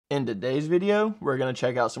In today's video, we're going to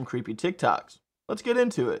check out some creepy TikToks. Let's get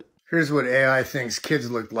into it. Here's what AI thinks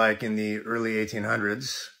kids looked like in the early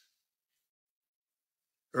 1800s,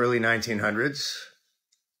 early 1900s,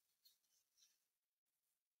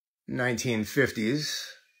 1950s,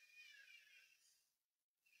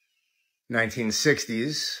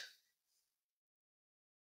 1960s,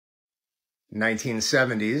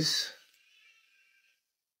 1970s,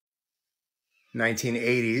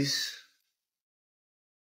 1980s,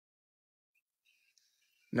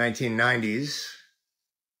 1990s,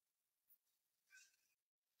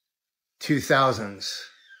 2000s.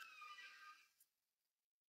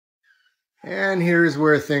 And here's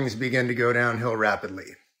where things begin to go downhill rapidly.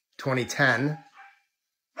 2010,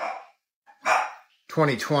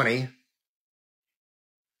 2020.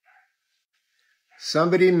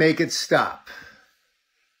 Somebody make it stop.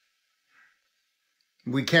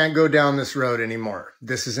 We can't go down this road anymore.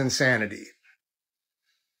 This is insanity.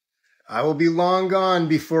 I will be long gone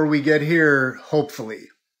before we get here, hopefully.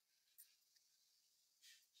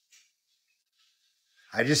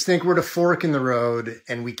 I just think we're at a fork in the road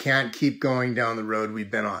and we can't keep going down the road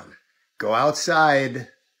we've been on. Go outside,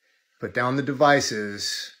 put down the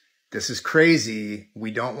devices. This is crazy.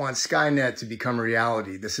 We don't want Skynet to become a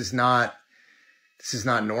reality. This is not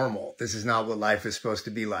normal. This is not what life is supposed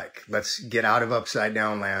to be like. Let's get out of upside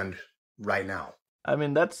down land right now. I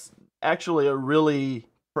mean, that's actually a really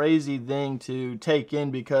crazy thing to take in,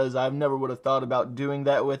 because I've never would have thought about doing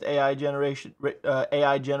that with AI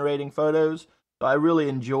generating photos. So I really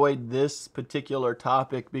enjoyed this particular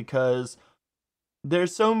topic because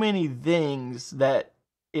there's so many things that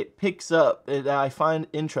it picks up that I find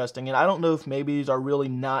interesting. And I don't know if maybe these are really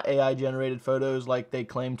not AI generated photos like they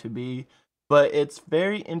claim to be, but it's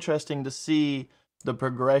very interesting to see the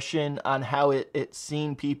progression on how it's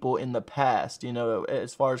seen people in the past, you know,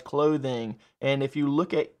 as far as clothing. And if you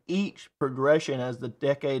look at each progression as the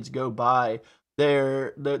decades go by,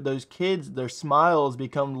 those kids, their smiles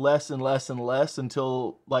become less and less and less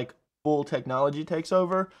until like full technology takes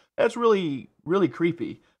over. That's really, really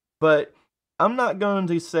creepy. But I'm not going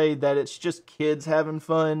to say that it's just kids having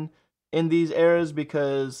fun in these eras,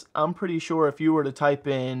 because I'm pretty sure if you were to type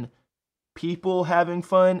in people having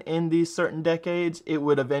fun in these certain decades, it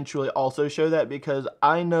would eventually also show that, because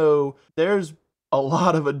I know there's a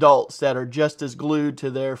lot of adults that are just as glued to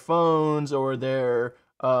their phones or their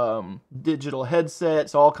digital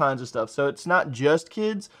headsets, all kinds of stuff. So it's not just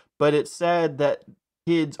kids, but it's sad that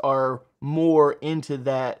kids are more into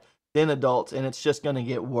that than adults, and it's just going to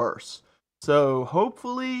get worse. So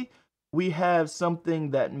hopefully we have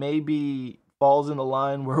something that maybe falls in the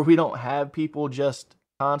line where we don't have people just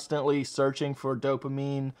constantly searching for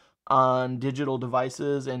dopamine on digital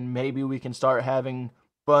devices, and maybe we can start having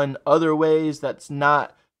fun other ways that's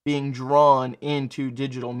not being drawn into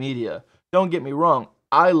digital media. Don't get me wrong,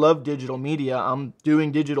 I love digital media. I'm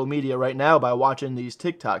doing digital media right now by watching these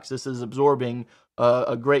TikToks. This is absorbing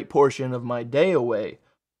a great portion of my day away,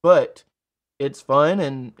 but it's fun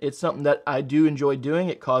and it's something that I do enjoy doing.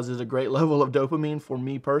 It causes a great level of dopamine for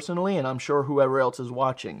me personally, and I'm sure whoever else is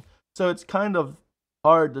watching. So it's kind of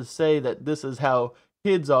hard to say that this is how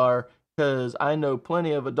kids are, because I know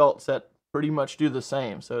plenty of adults that pretty much do the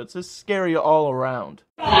same. So it's just scary all around.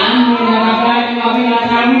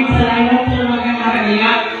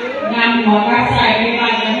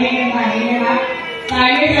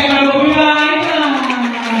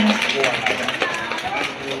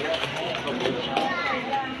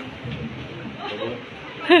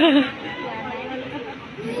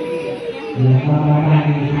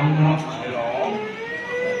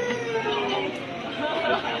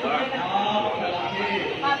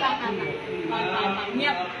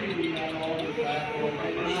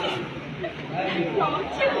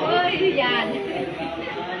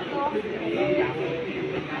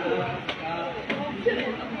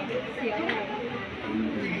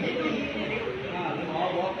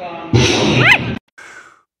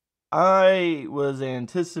 I was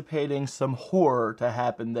anticipating some horror to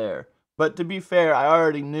happen there, but to be fair, I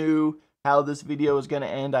already knew how this video was going to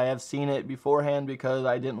end. I have seen it beforehand because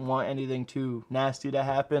I didn't want anything too nasty to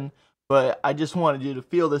happen, but I just wanted you to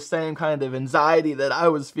feel the same kind of anxiety that I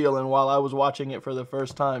was feeling while I was watching it for the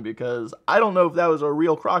first time, because I don't know if that was a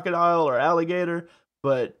real crocodile or alligator,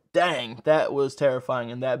 but dang, that was terrifying.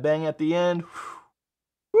 And that bang at the end,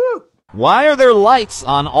 whew. Why are there lights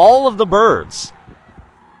on all of the birds?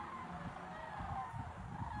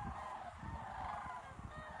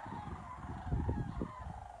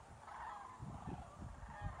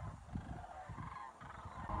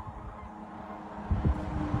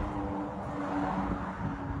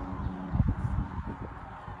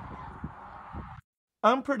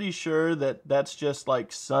 I'm pretty sure that that's just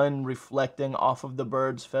like sun reflecting off of the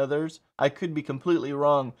bird's feathers. I could be completely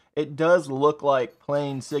wrong. It does look like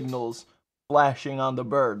plain signals flashing on the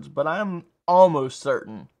birds, but I'm almost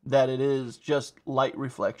certain that it is just light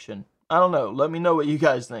reflection. I don't know. Let me know what you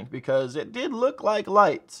guys think because it did look like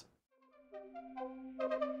lights.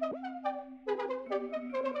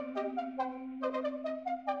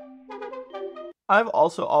 I've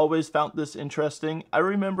also always found this interesting. I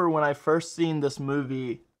remember when I first seen this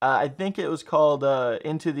movie, I think it was called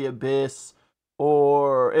Into the Abyss,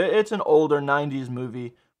 or it's an older 90s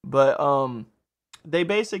movie, but they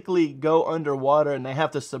basically go underwater and they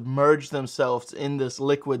have to submerge themselves in this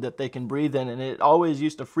liquid that they can breathe in, and it always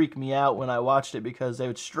used to freak me out when I watched it because they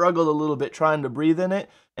would struggle a little bit trying to breathe in it,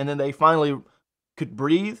 and then they finally could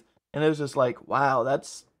breathe, and it was just like, wow,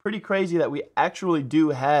 that's pretty crazy that we actually do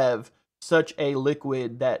have such a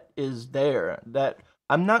liquid that is there that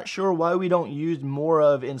I'm not sure why we don't use more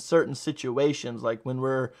of in certain situations, like when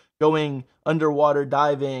we're going underwater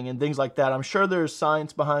diving and things like that. I'm sure there's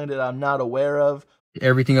science behind it I'm not aware of.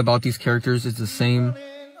 Everything about these characters is the same.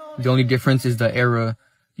 The only difference is the era.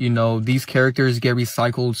 You know, these characters get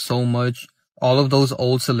recycled so much. All of those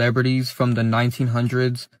old celebrities from the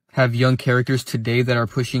 1900s have young characters today that are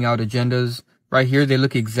pushing out agendas. Right here, they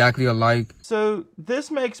look exactly alike. So this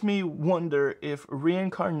makes me wonder if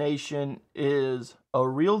reincarnation is a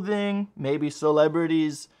real thing. Maybe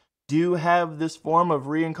celebrities do have this form of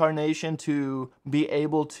reincarnation to be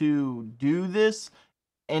able to do this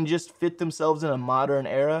and just fit themselves in a modern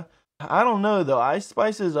era. I don't know though. Ice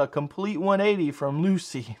Spice is a complete 180 from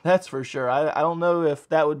Lucy, that's for sure. I don't know if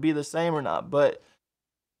that would be the same or not, but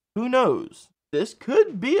who knows? This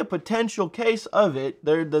could be a potential case of it.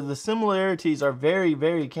 The similarities are very,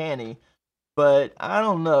 very canny, but I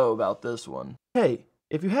don't know about this one. Hey,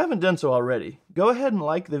 if you haven't done so already, go ahead and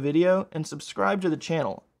like the video and subscribe to the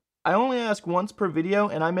channel. I only ask once per video,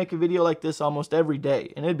 and I make a video like this almost every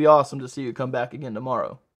day, and it'd be awesome to see you come back again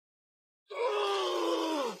tomorrow.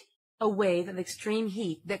 A wave of extreme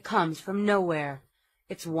heat that comes from nowhere.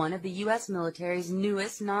 It's one of the U.S. military's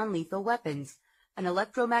newest non-lethal weapons, an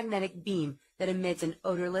electromagnetic beam that emits an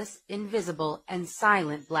odorless, invisible, and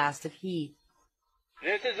silent blast of heat.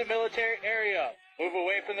 This is a military area. Move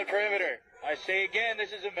away from the perimeter. I say again,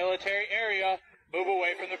 this is a military area. Move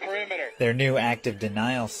away from the perimeter. Their new active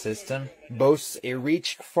denial system boasts a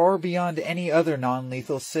reach far beyond any other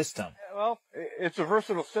non-lethal system. Well, it's a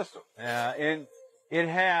versatile system, and it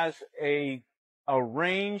has a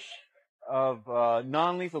range of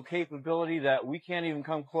non-lethal capability that we can't even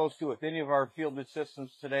come close to with any of our fielded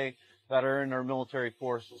systems today that are in our military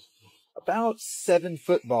forces. About 7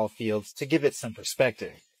 football fields to give it some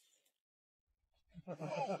perspective.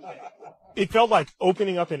 It felt like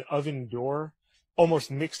opening up an oven door,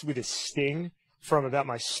 almost mixed with a sting from about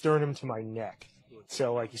my sternum to my neck.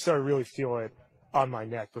 So like you started to really feel it on my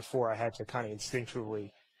neck before I had to kind of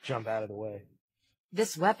instinctively jump out of the way.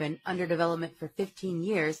 This weapon, under development for 15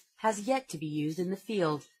 years, has yet to be used in the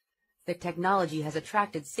field. The technology has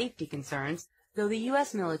attracted safety concerns, though the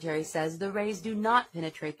U.S. military says the rays do not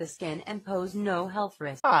penetrate the skin and pose no health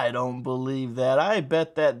risk. I don't believe that. I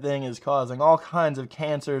bet that thing is causing all kinds of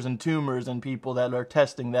cancers and tumors in people that are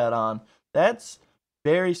testing that on. That's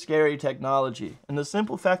very scary technology. And the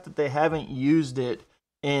simple fact that they haven't used it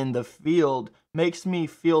in the field makes me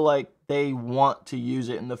feel like they want to use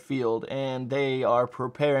it in the field and they are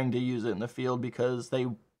preparing to use it in the field because they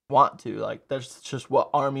want to. Like, that's just what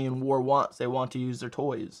Army and War wants. They want to use their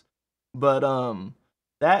toys. But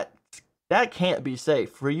that can't be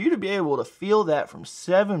safe. For you to be able to feel that from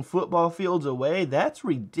 7 football fields away, that's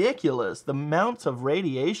ridiculous. The amounts of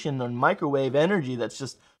radiation and microwave energy that's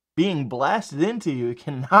just being blasted into you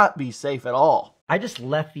cannot be safe at all. I just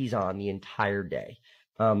left these on the entire day.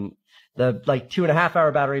 The like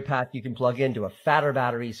 2.5-hour battery pack you can plug into a fatter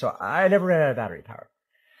battery, so I never ran out of battery power.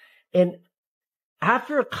 And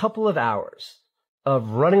after a couple of hours of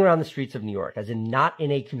running around the streets of New York, as in not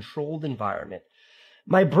in a controlled environment,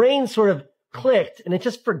 my brain sort of clicked and it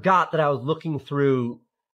just forgot that I was looking through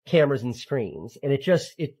cameras and screens, and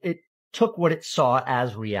it took what it saw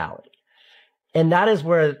as reality. And that is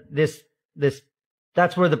where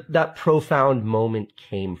that's where that profound moment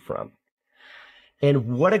came from.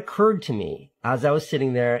 And what occurred to me as I was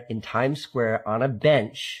sitting there in Times Square on a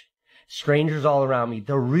bench, strangers all around me,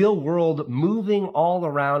 the real world moving all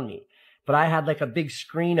around me. But I had like a big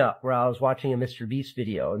screen up where I was watching a Mr. Beast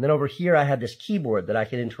video. And then over here, I had this keyboard that I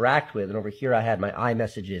could interact with. And over here, I had my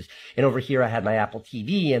iMessages. And over here, I had my Apple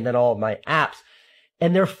TV and then all of my apps.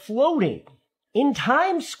 And they're floating in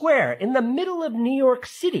Times Square in the middle of New York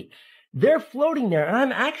City. They're floating there, and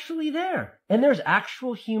I'm actually there. And there's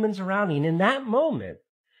actual humans around me. And in that moment,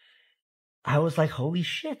 I was like, holy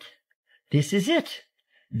shit, this is it.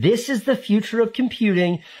 This is the future of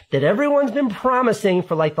computing that everyone's been promising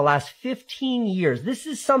for like the last 15 years. This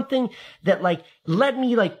is something that like let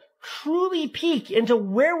me like truly peek into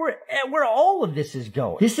where all of this is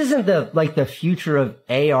going. This isn't the future of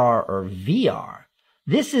AR or VR.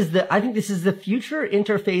 I think this is the future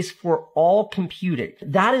interface for all computing.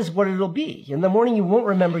 That is what it'll be. In the morning, you won't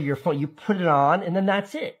remember your phone. You put it on and then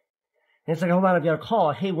that's it. And it's like, hold on, I've got a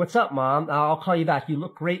call. Hey, what's up, Mom? I'll call you back. You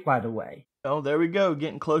look great, by the way. Oh, there we go,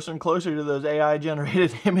 getting closer and closer to those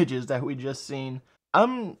AI-generated images that we just seen.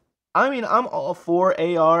 I'm all for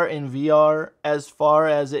AR and VR as far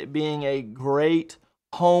as it being a great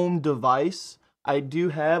home device. I do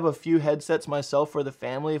have a few headsets myself for the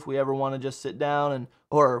family if we ever want to just sit down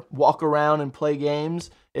or walk around and play games.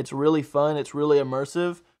 It's really fun, it's really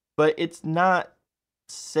immersive, but it's not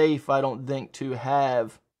safe, I don't think, to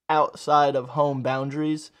have outside of home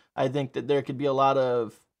boundaries. I think that there could be a lot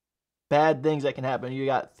of bad things that can happen. You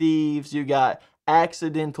got thieves, you got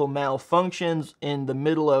accidental malfunctions in the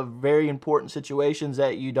middle of very important situations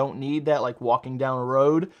that you don't need that, like walking down a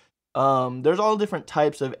road. There's all different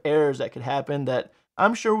types of errors that could happen that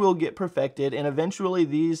I'm sure will get perfected, and eventually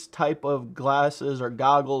these type of glasses or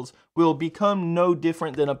goggles will become no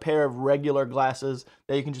different than a pair of regular glasses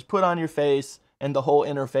that you can just put on your face and the whole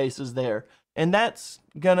interface is there. And that's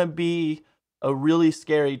gonna be a really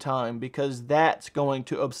scary time because that's going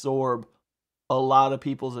to absorb a lot of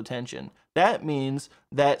people's attention. That means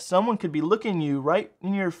that someone could be looking you right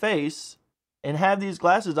in your face and have these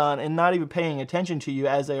glasses on and not even paying attention to you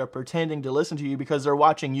as they are pretending to listen to you because they're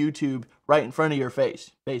watching YouTube right in front of your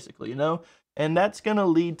face, basically, you know? And that's going to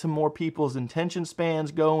lead to more people's attention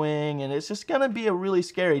spans going, and it's just going to be a really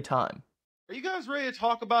scary time. Are you guys ready to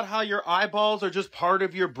talk about how your eyeballs are just part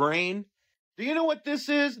of your brain? Do you know what this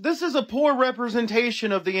is? This is a poor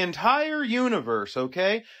representation of the entire universe,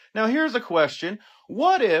 okay? Now here's a question.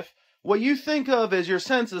 What if what you think of as your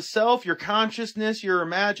sense of self, your consciousness, your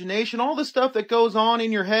imagination, all the stuff that goes on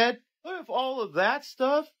in your head, what if all of that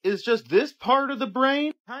stuff is just this part of the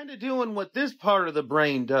brain kind of doing what this part of the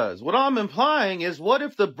brain does? What I'm implying is, what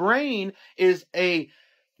if the brain is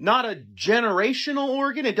not a generational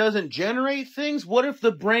organ? It doesn't generate things. What if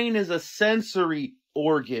the brain is a sensory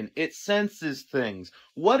organ? It senses things.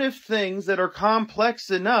 What if things that are complex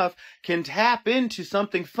enough can tap into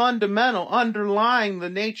something fundamental underlying the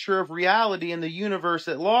nature of reality and the universe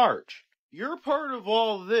at large? You're part of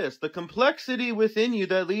all this. The complexity within you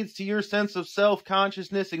that leads to your sense of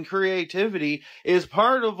self-consciousness and creativity is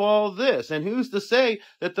part of all this. And who's to say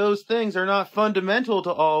that those things are not fundamental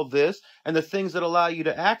to all this, and the things that allow you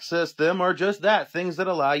to access them are just that, things that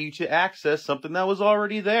allow you to access something that was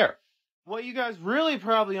already there? What you guys really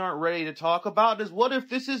probably aren't ready to talk about is, what if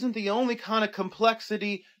this isn't the only kind of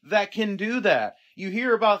complexity that can do that? You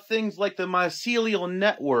hear about things like the mycelial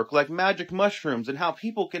network, like magic mushrooms, and how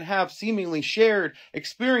people can have seemingly shared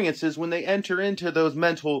experiences when they enter into those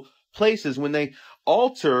mental places, when they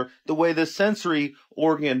alter the way the sensory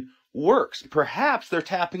organ works. Perhaps they're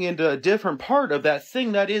tapping into a different part of that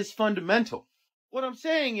thing that is fundamental. What I'm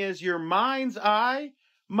saying is, your mind's eye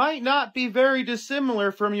might not be very dissimilar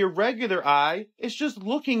from your regular eye. It's just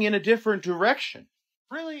looking in a different direction.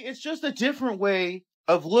 Really, it's just a different way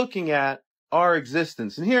of looking at our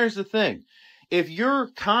existence. And here's the thing. If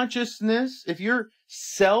your consciousness, if your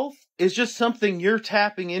self is just something you're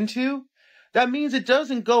tapping into, that means it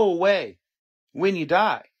doesn't go away when you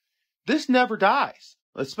die. This never dies,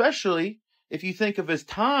 especially if you think of as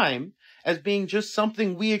time as being just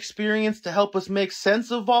something we experience to help us make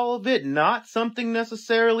sense of all of it, not something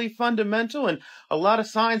necessarily fundamental. And a lot of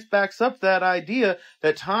science backs up that idea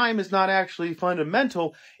that time is not actually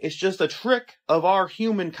fundamental. It's just a trick of our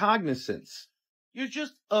human cognizance. You're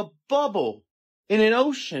just a bubble in an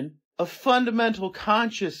ocean of fundamental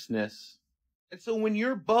consciousness. And so when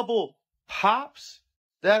your bubble pops,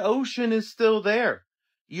 that ocean is still there.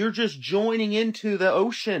 You're just joining into the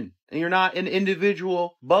ocean, and you're not an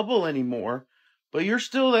individual bubble anymore, but you're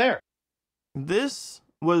still there. This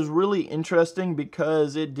was really interesting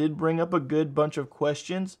because it did bring up a good bunch of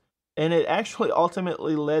questions, and it actually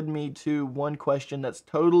ultimately led me to one question that's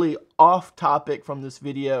totally off topic from this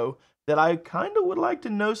video that I kind of would like to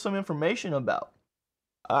know some information about.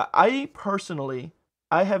 I personally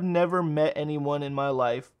have never met anyone in my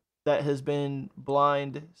life that has been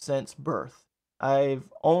blind since birth. I've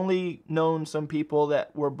only known some people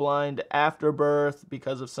that were blind after birth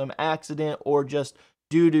because of some accident or just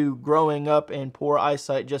due to growing up and poor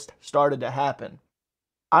eyesight just started to happen.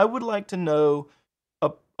 I would like to know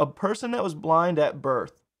a person that was blind at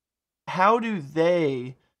birth, how do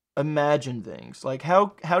they imagine things? Like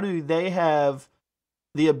how do they have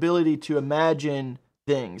the ability to imagine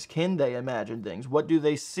things? Can they imagine things? What do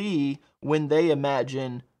they see when they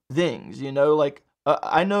imagine things? You know, like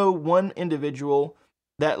I know one individual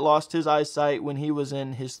that lost his eyesight when he was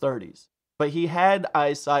in his 30s, but he had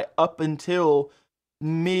eyesight up until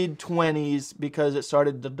mid 20s because it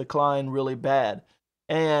started to decline really bad.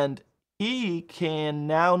 And he can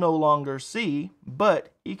now no longer see,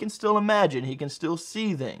 but he can still imagine, he can still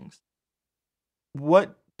see things.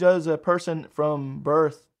 What does a person from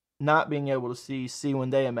birth not being able to see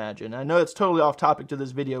when they imagine? I know it's totally off topic to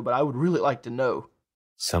this video, but I would really like to know.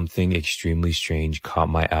 Something extremely strange caught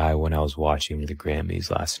my eye when I was watching the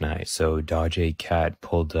Grammys last night. So Doja Cat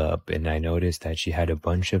pulled up and I noticed that she had a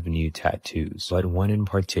bunch of new tattoos, but one in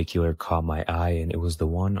particular caught my eye, and it was the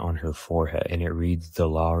one on her forehead, and it reads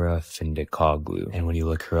Delara Findikoglu. And when you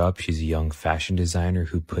look her up, she's a young fashion designer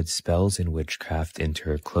who puts spells and witchcraft into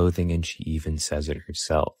her clothing, and she even says it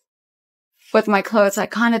herself. With my clothes, I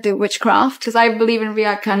kind of do witchcraft because I believe in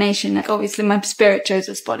reincarnation. Like, obviously, my spirit chose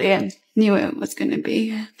this body and knew it was going to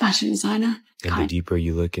be a fashion designer. And the deeper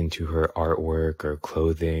you look into her artwork or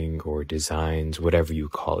clothing or designs, whatever you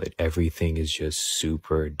call it, everything is just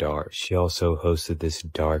super dark. She also hosted this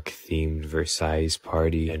dark-themed Versailles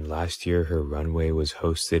party, and last year her runway was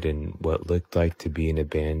hosted in what looked like to be an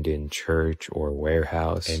abandoned church or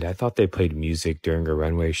warehouse. And I thought they played music during a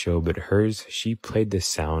runway show, but hers, she played the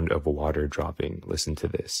sound of water dropping. Listen to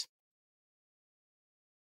this.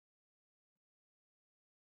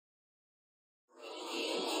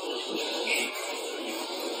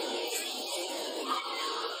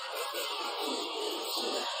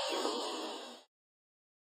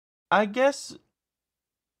 I guess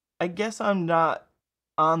I'm not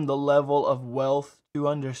on the level of wealth to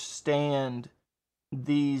understand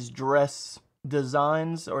these dress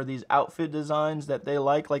designs or these outfit designs that they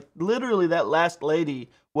like. Like, literally, that last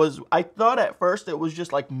lady was, I thought at first it was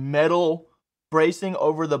just like metal bracing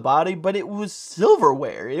over the body, but it was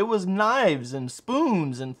silverware. It was knives and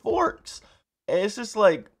spoons and forks. It's just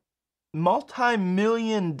like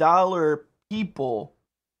multi-million-dollar people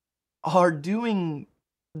are doing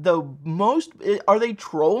the most. Are they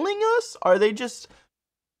trolling us? Are they just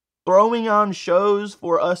throwing on shows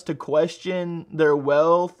for us to question their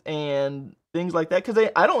wealth and things like that? Because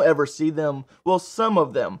I don't ever see them, well, some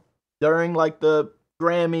of them, during like the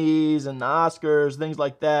Grammys and the Oscars, things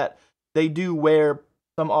like that, they do wear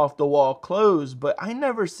some off-the-wall clothes, but I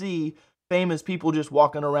never see famous people just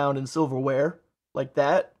walking around in silverware like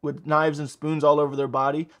that with knives and spoons all over their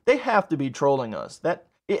body. They have to be trolling us. That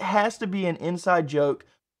it has to be an inside joke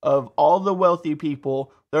of all the wealthy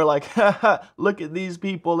people. They're like, haha, look at these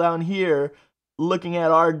people down here looking at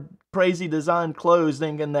our crazy designed clothes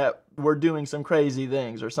thinking that we're doing some crazy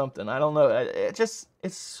things or something. I don't know.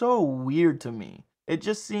 It's so weird to me. It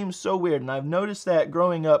just seems so weird. And I've noticed that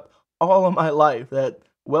growing up all of my life, that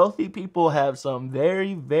wealthy people have some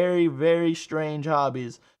very, very, very strange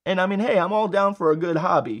hobbies. And I mean, hey, I'm all down for a good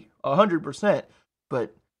hobby, 100%.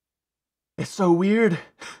 But it's so weird.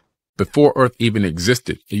 Before Earth even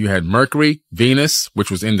existed, you had Mercury, Venus, which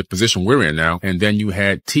was in the position we're in now, and then you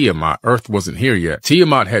had Tiamat. Earth wasn't here yet.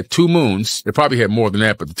 Tiamat had 2 moons. It probably had more than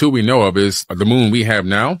that, but the 2 we know of is the moon we have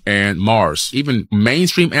now and Mars. Even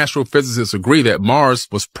mainstream astrophysicists agree that Mars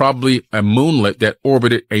was probably a moonlet that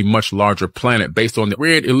orbited a much larger planet based on the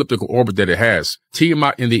weird elliptical orbit that it has.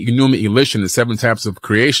 Tiamat in the Enuma Elish, the 7 tablets of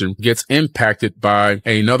creation, gets impacted by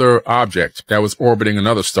another object that was orbiting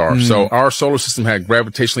another star. So our solar system had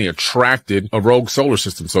gravitationally attracted a rogue solar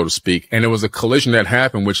system, so to speak, and it was a collision that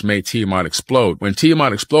happened which made Tiamat explode. When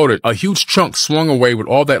Tiamat exploded, a huge chunk swung away with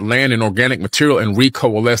all that land and organic material and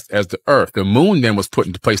recoalesced as the Earth. The moon then was put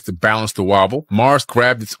into place to balance the wobble. Mars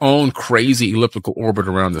grabbed its own crazy elliptical orbit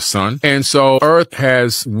around the sun, and so Earth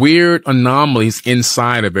has weird anomalies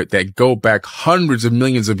inside of it that go back hundreds of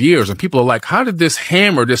millions of years. And people are like, how did this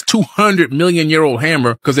hammer, this 200 million year old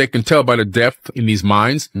hammer, because they can tell by the depth in these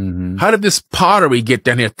mines, how did this pottery get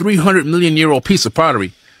down here? 300 million year old piece of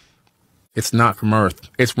pottery. It's not from Earth.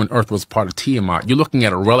 It's when Earth was part of Tiamat. You're looking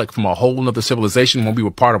at a relic from a whole other civilization when we were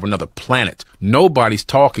part of another planet. Nobody's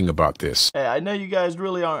talking about this. Hey, I know you guys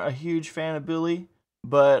really aren't a huge fan of Billy,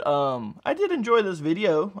 but I did enjoy this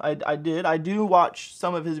video. I did. I do watch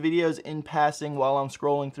some of his videos in passing while I'm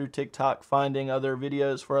scrolling through TikTok, finding other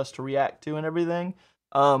videos for us to react to and everything.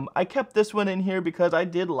 I kept this one in here because I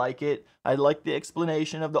did like it. I liked the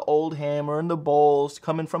explanation of the old hammer and the bowls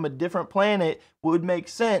coming from a different planet would make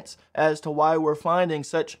sense as to why we're finding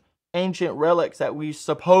such ancient relics that we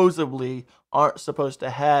supposedly aren't supposed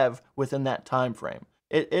to have within that time frame.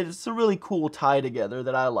 it's a really cool tie together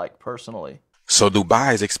that I like personally. So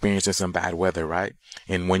Dubai is experiencing some bad weather, right?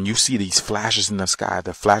 And when you see these flashes in the sky,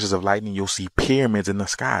 the flashes of lightning, you'll see pyramids in the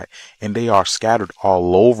sky, and they are scattered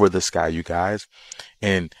all over the sky, you guys.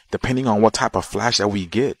 And depending on what type of flash that we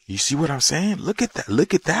get, you see what I'm saying? Look at that.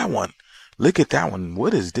 Look at that one. Look at that one.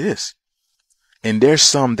 What is this? And there's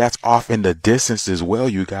some that's off in the distance as well,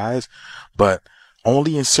 you guys. But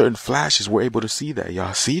only in certain flashes we're able to see that.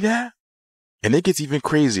 Y'all see that? And it gets even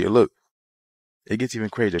crazier. Look. It gets even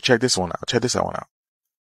crazier. Check this one out. Check this one out.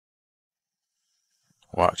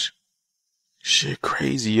 Watch. Shit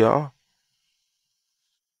crazy, y'all.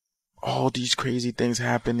 All these crazy things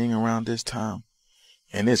happening around this time.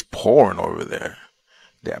 And it's pouring over there.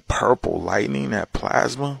 That purple lightning, that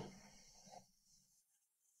plasma.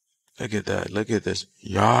 Look at that. Look at this.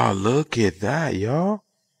 Y'all, look at that, y'all.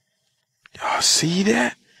 Y'all see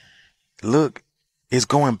that? Look, it's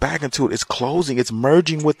going back into it. It's closing. It's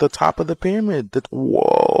merging with the top of the pyramid.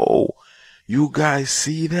 Whoa. You guys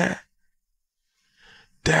see that?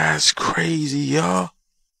 That's crazy, y'all.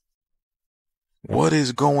 What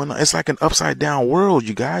is going on? It's like an upside down world,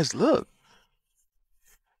 you guys. Look.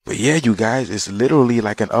 But yeah, you guys, it's literally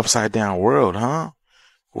like an upside down world, huh?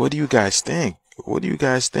 What do you guys think? What do you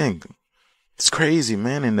guys think? It's crazy,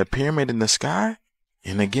 man. In the pyramid in the sky.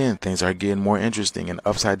 And again, things are getting more interesting. An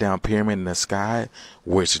upside down pyramid in the sky,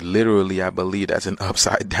 which literally, I believe that's an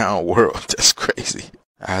upside down world. That's crazy.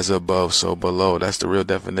 As above, so below. That's the real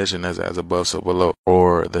definition, as above, so below.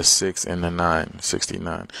 Or the 6 and the 9,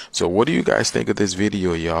 69. So what do you guys think of this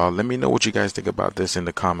video, y'all? Let me know what you guys think about this in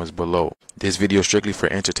the comments below. This video is strictly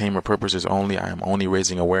for entertainment purposes only. I am only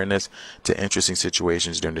raising awareness to interesting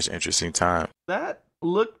situations during this interesting time. That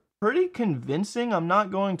looked pretty convincing, I'm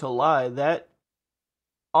not going to lie. That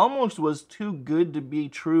almost was too good to be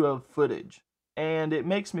true of footage. And it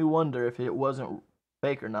makes me wonder if it wasn't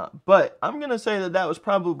fake or not. But I'm going to say that that was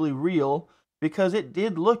probably real because it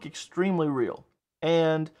did look extremely real.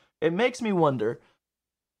 And it makes me wonder.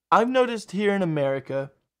 I've noticed here in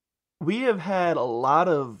America, we have had a lot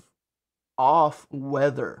of off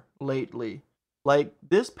weather lately. Like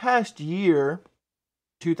this past year,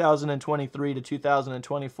 2023 to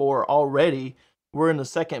 2024 already, we're in the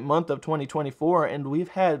second month of 2024 and we've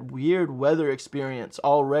had weird weather experience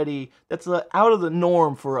already that's out of the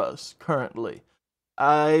norm for us currently.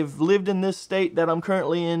 I've lived in this state that I'm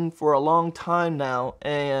currently in for a long time now,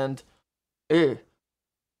 and it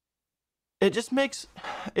just makes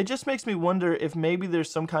me wonder if maybe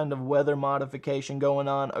there's some kind of weather modification going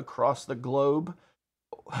on across the globe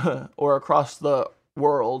or across the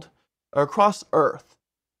world or across Earth.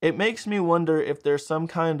 It makes me wonder if there's some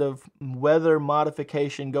kind of weather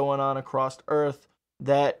modification going on across Earth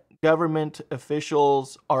that government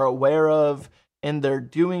officials are aware of, and they're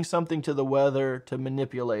doing something to the weather to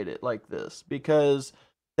manipulate it like this. Because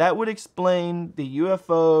that would explain the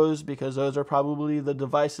UFOs, because those are probably the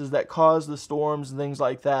devices that cause the storms and things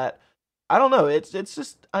like that. I don't know, it's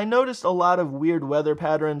just, I noticed a lot of weird weather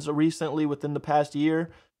patterns recently within the past year,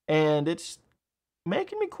 and it's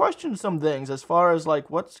making me question some things as far as like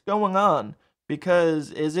what's going on.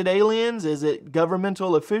 Because is it aliens? Is it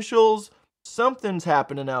governmental officials? Something's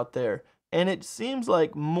happening out there. And it seems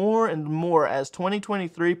like more and more as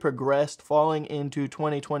 2023 progressed falling into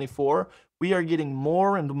 2024, we are getting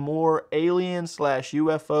more and more alien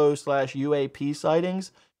 /UFO /UAP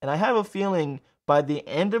sightings. And I have a feeling by the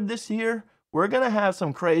end of this year, we're going to have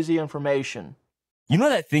some crazy information. You know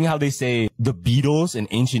that thing how they say the beetles in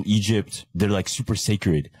ancient Egypt, they're like super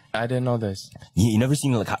sacred? I didn't know this. You never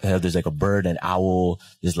seen like how there's like a bird, an owl,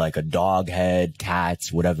 there's like a dog head,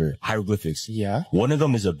 cats, whatever, hieroglyphics. Yeah. One of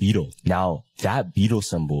them is a beetle. Now, that beetle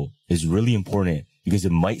symbol is really important because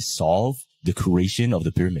it might solve the creation of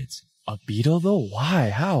the pyramids. A beetle though? Why?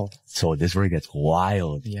 How? So this is where it gets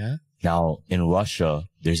wild. Yeah. Now, in Russia,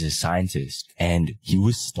 there's a scientist and he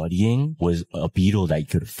was studying was a beetle that he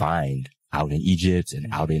could find out in Egypt and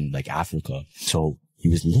out in like Africa. So he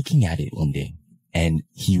was looking at it one day and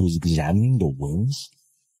he was examining the wings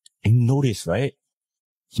and you notice, right?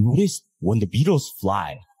 He noticed when the beetles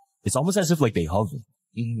fly, it's almost as if like they hover.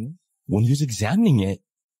 Mm-hmm. When he was examining it,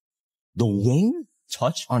 the wing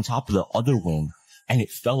touched on top of the other wing and it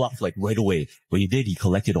fell off like right away. What he did, he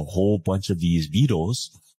collected a whole bunch of these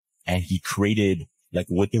beetles and he created like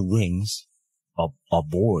with their wings, a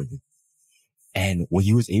board. And what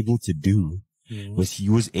he was able to do was he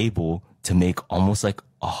was able to make almost like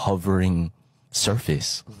a hovering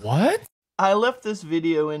surface. What? I left this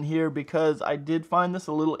video in here because I did find this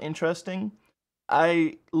a little interesting.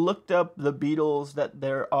 I looked up the beetles that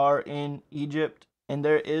there are in Egypt, and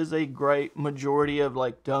there is a great majority of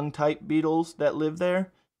like dung type beetles that live there.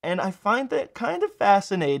 And I find that kind of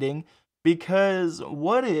fascinating because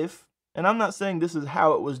what if, and I'm not saying this is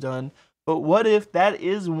how it was done, but what if that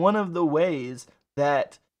is one of the ways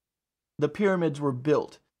that the pyramids were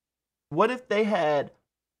built? What if they had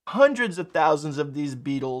hundreds of thousands of these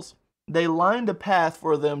beetles? They lined a path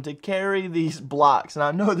for them to carry these blocks. And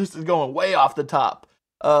I know this is going way off the top.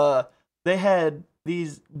 They had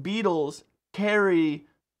these beetles carry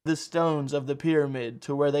the stones of the pyramid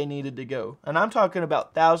to where they needed to go. And I'm talking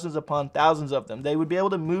about thousands upon thousands of them. They would be able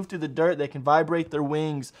to move through the dirt. They can vibrate their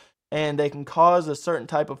wings, and they can cause a certain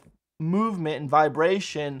type of movement and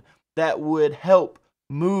vibration that would help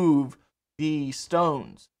move the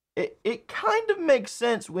stones. It kind of makes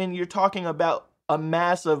sense when you're talking about a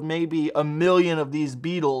mass of maybe 1 million of these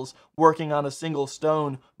beetles working on a single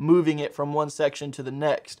stone, moving it from one section to the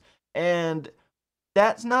next. And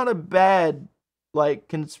that's not a bad,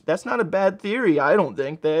 that's not a bad theory. I don't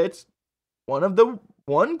think that it's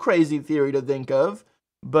one crazy theory to think of,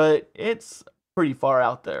 but it's pretty far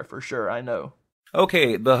out there for sure, I know.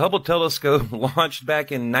 Okay, the Hubble telescope launched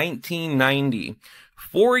back in 1990.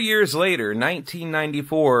 4 years later,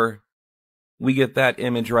 1994, we get that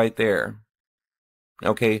image right there.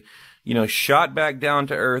 Okay, shot back down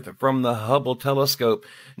to Earth from the Hubble telescope.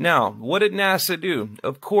 Now, what did NASA do?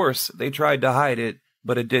 Of course, they tried to hide it,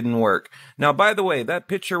 but it didn't work. Now, by the way, that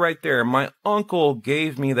picture right there, my uncle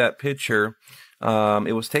gave me that picture.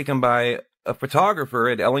 It was taken by a photographer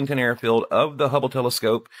at Ellington Airfield of the Hubble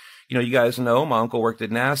telescope. You guys know my uncle worked at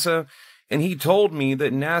NASA, and he told me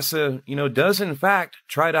that NASA, does in fact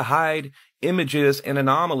try to hide images and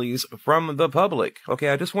anomalies from the public. Okay,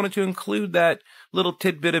 I just wanted to include that little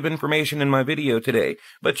tidbit of information in my video today.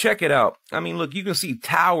 But check it out. I mean, look, you can see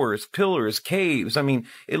towers, pillars, caves. I mean,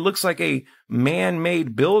 it looks like a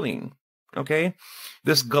man-made building. Okay,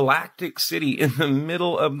 this galactic city in the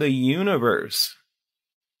middle of the universe.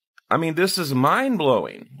 I mean, this is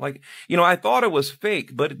mind-blowing. Like, I thought it was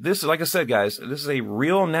fake, but this is, like I said, guys, this is a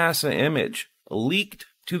real NASA image leaked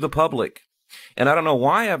to the public. And I don't know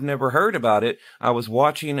why I've never heard about it. I was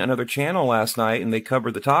watching another channel last night, and they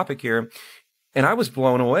covered the topic here, and I was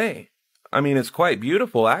blown away. I mean, it's quite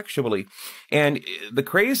beautiful, actually. And the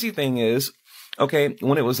crazy thing is, okay,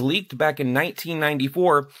 when it was leaked back in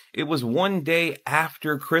 1994, it was one day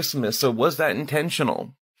after Christmas. So was that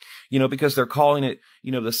intentional? Because they're calling it,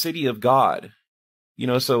 the city of God.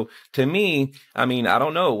 So to me, I mean, I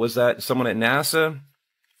don't know. Was that someone at NASA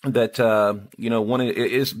that,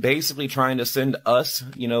 is basically trying to send us,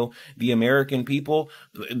 the American people,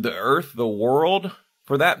 the Earth, the world,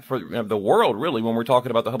 for the world, really, when we're talking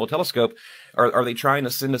about the Hubble telescope, are they trying to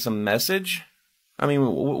send us a message? I mean,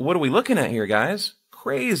 what are we looking at here, guys?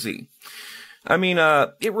 Crazy. I mean,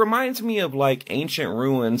 it reminds me of like ancient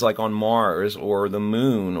ruins like on Mars or the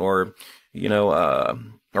moon or,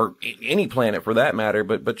 or any planet for that matter.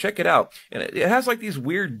 But check it out. And it has like these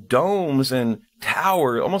weird domes and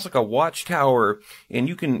tower, almost like a watchtower. And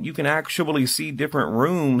you can actually see different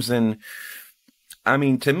rooms. And I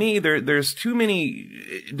mean, to me, there's too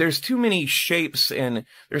many shapes and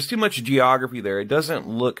there's too much geography there. It doesn't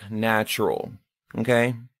look natural.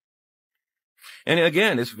 Okay. And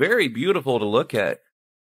again, it's very beautiful to look at.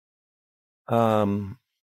 When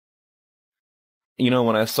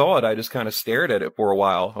I saw it, I just kind of stared at it for a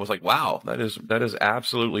while. I was like, wow, that is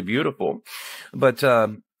absolutely beautiful. But, I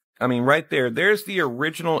mean, right there's the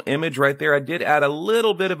original image right there. I did add a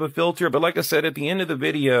little bit of a filter, but like I said, at the end of the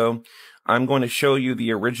video, I'm going to show you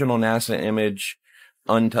the original NASA image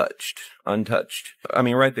untouched. I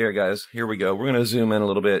mean, right there, guys. Here we go. We're going to zoom in a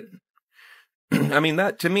little bit. I mean,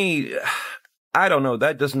 that to me, I don't know.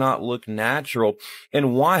 That does not look natural.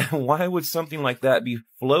 And why would something like that be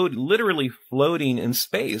literally floating in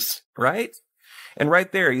space, right? And right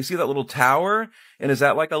there, you see that little tower? And is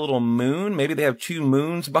that like a little moon? Maybe they have 2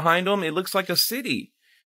 moons behind them. It looks like a city,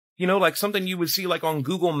 like something you would see like on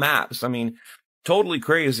Google Maps. I mean, totally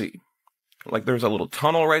crazy. Like there's a little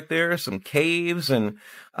tunnel right there, some caves, and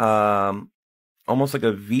almost like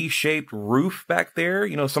a V-shaped roof back there,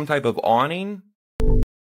 some type of awning.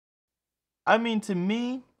 I mean, to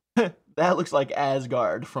me, that looks like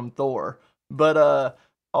Asgard from Thor. But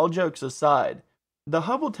all jokes aside, the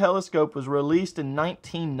Hubble telescope was released in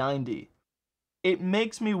 1990. It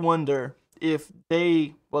makes me wonder if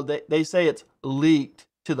they say it's leaked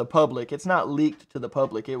to the public. It's not leaked to the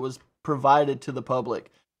public. It was provided to the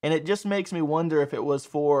public. And it just makes me wonder if it was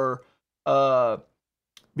for,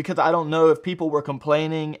 because I don't know if people were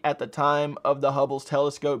complaining at the time of the Hubble's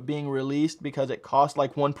telescope being released because it cost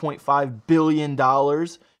like $1.5 billion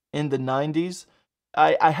in the 90s.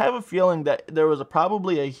 I have a feeling that there was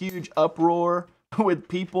probably a huge uproar with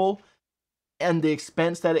people and the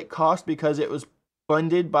expense that it cost because it was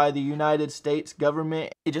funded by the United States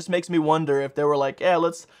government. It just makes me wonder if they were like, yeah,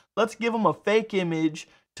 let's give them a fake image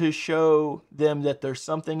to show them that there's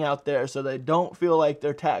something out there so they don't feel like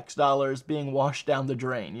their tax dollars being washed down the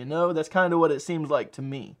drain. You know, that's kind of what it seems like to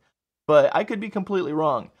me. But I could be completely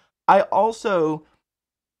wrong. I also,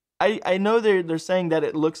 I know they're saying that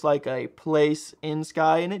it looks like a place in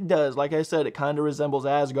sky, and it does. Like I said, it kind of resembles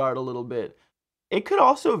Asgard a little bit. It could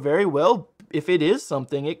also very well, if it is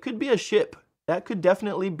something, it could be a ship. That could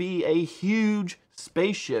definitely be a huge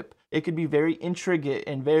spaceship. It could be very intricate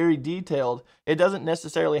and very detailed. It doesn't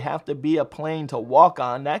necessarily have to be a plane to walk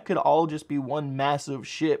on. That could all just be one massive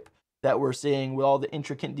ship that we're seeing with all the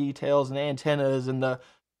intricate details and antennas and the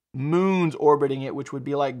moons orbiting it, which would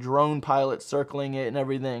be like drone pilots circling it and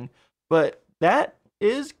everything. But that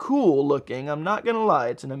is cool looking. I'm not going to lie.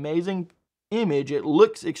 It's an amazing image. It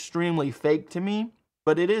looks extremely fake to me,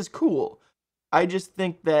 but it is cool. I just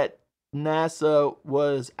think that NASA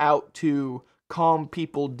was out to calm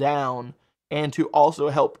people down and to also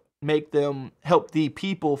help the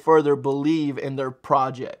people further believe in their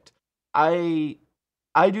project. I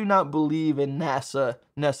do not believe in NASA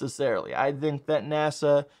necessarily. I think that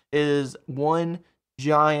NASA is one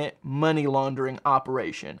giant money laundering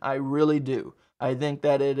operation. I really do. I think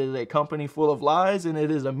that it is a company full of lies and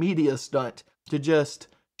it is a media stunt to just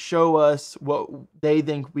show us what they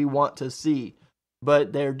think we want to see.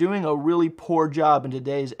 But they're doing a really poor job in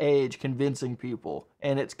today's age convincing people.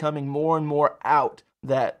 And it's coming more and more out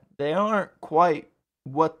that they aren't quite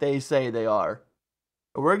what they say they are.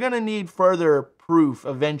 We're going to need further proof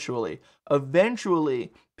eventually.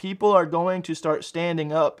 Eventually, people are going to start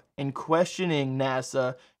standing up and questioning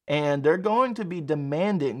NASA, and they're going to be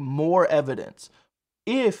demanding more evidence.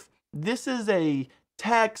 If this is a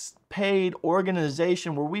tax-paid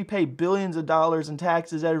organization where we pay billions of dollars in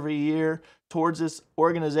taxes every year towards this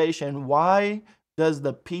organization, why does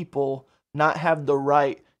the people not have the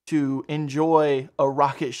right to enjoy a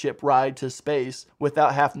rocket ship ride to space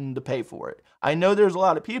without having to pay for it? I know there's a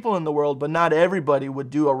lot of people in the world, but not everybody would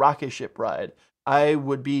do a rocket ship ride. I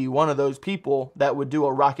would be one of those people that would do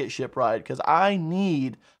a rocket ship ride because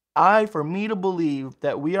for me to believe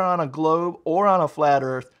that we are on a globe or on a flat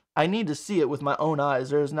earth, I need to see it with my own eyes.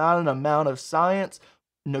 There's not an amount of science,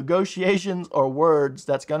 negotiations, or words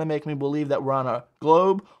that's going to make me believe that we're on a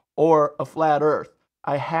globe or a flat earth.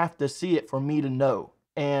 I have to see it for me to know.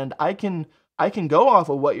 And I can go off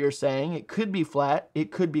of what you're saying. It could be flat.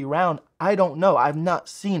 It could be round. I don't know. I've not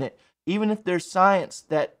seen it. Even if there's science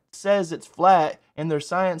that says it's flat and there's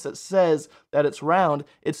science that says that it's round,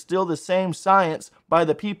 it's still the same science by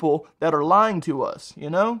the people that are lying to us, you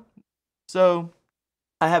know? So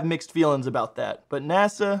I have mixed feelings about that. But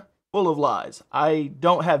NASA, full of lies. I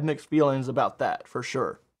don't have mixed feelings about that, for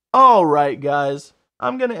sure. All right, guys.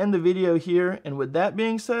 I'm going to end the video here. And with that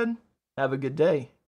being said, have a good day.